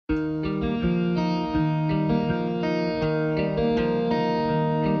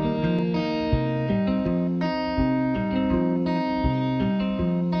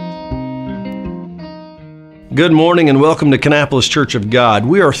Good morning and welcome to Kannapolis Church of God.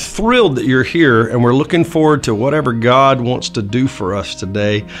 We are thrilled that you're here and we're looking forward to whatever God wants to do for us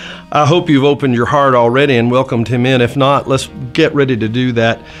today. I hope you've opened your heart already and welcomed Him in. If not, let's get ready to do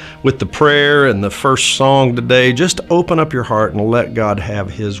that with the prayer and the first song today. Just open up your heart and let God have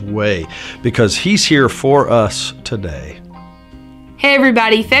His way because He's here for us today. Hey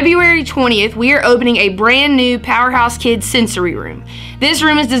everybody, February 20th, we are opening a brand new Powerhouse Kids sensory room. This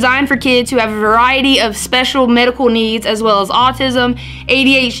room is designed for kids who have a variety of special medical needs as well as autism,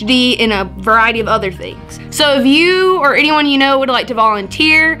 ADHD, and a variety of other things. So if you or anyone you know would like to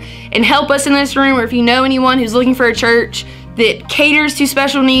volunteer and help us in this room, or if you know anyone who's looking for a church that caters to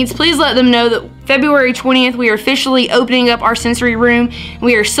special needs, please let them know that February 20th, we are officially opening up our sensory room.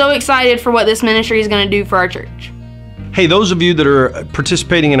 We are so excited for what this ministry is going to do for our church. Hey, those of you that are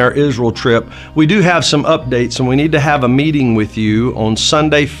participating in our Israel trip, we do have some updates and we need to have a meeting with you on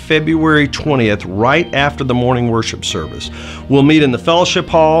Sunday, February 20th, right after the morning worship service. We'll meet in the fellowship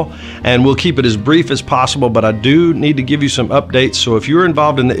hall and we'll keep it as brief as possible, but I do need to give you some updates. So if you're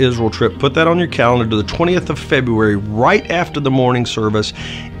involved in the Israel trip, put that on your calendar to the 20th of February, right after the morning service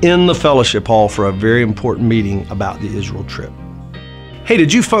in the fellowship hall for a very important meeting about the Israel trip. Hey,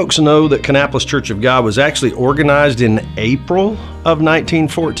 did you folks know that Kannapolis Church of God was actually organized in April of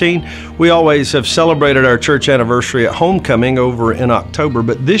 1914? We always have celebrated our church anniversary at homecoming over in October,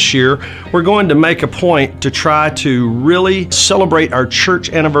 but this year we're going to make a point to try to really celebrate our church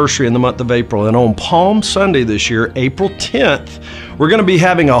anniversary in the month of April. And on Palm Sunday this year, April 10th, we're going to be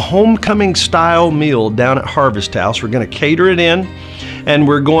having a homecoming style meal down at Harvest House. We're going to cater it in and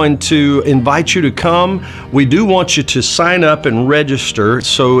we're going to invite you to come. We do want you to sign up and register.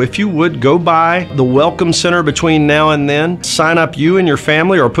 So if you would go by the Welcome Center between now and then, sign up you and your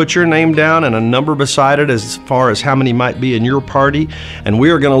family or put your name down and a number beside it as far as how many might be in your party. And we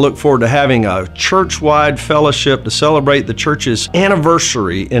are going to look forward to having a church-wide fellowship to celebrate the church's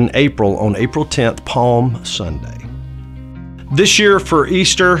anniversary in April on April 10th, Palm Sunday. This year for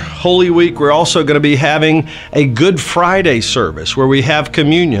Easter, Holy Week, we're also going to be having a Good Friday service where we have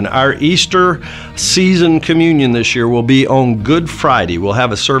communion. Our Easter season communion this year will be on Good Friday. We'll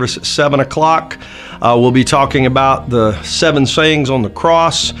have a service at 7 o'clock. We'll be talking about the 7 sayings on the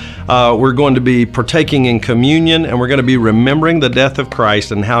cross. We're going to be partaking in communion, and we're going to be remembering the death of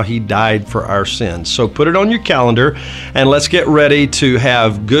Christ and how He died for our sins. So put it on your calendar, and let's get ready to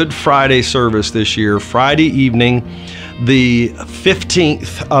have Good Friday service this year, Friday evening, the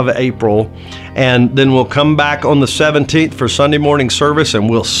 15th of April, and then we'll come back on the 17th for Sunday morning service and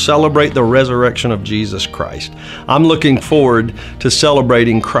we'll celebrate the resurrection of Jesus Christ. I'm looking forward to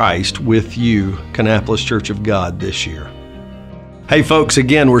celebrating Christ with you, Kannapolis Church of God, this year. Hey folks,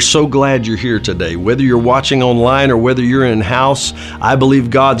 again, we're so glad you're here today. Whether you're watching online or whether you're in-house, I believe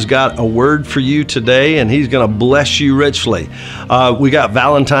God's got a word for you today and He's going to bless you richly. We got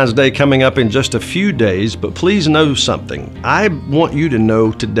Valentine's Day coming up in just a few days, but please know something. I want you to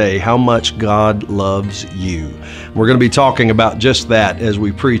know today how much God loves you. We're going to be talking about just that as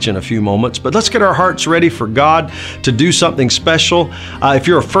we preach in a few moments, but let's get our hearts ready for God to do something special. If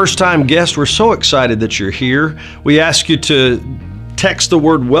you're a first-time guest, we're so excited that you're here. We ask you to text the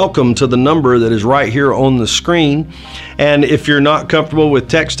word welcome to the number that is right here on the screen. And if you're not comfortable with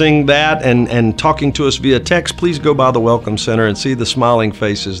texting that and talking to us via text, please go by the Welcome Center and see the smiling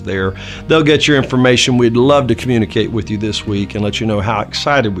faces there. They'll get your information. We'd love to communicate with you this week and let you know how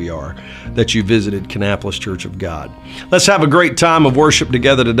excited we are that you visited Kannapolis Church of God. Let's have a great time of worship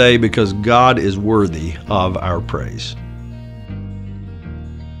together today because God is worthy of our praise.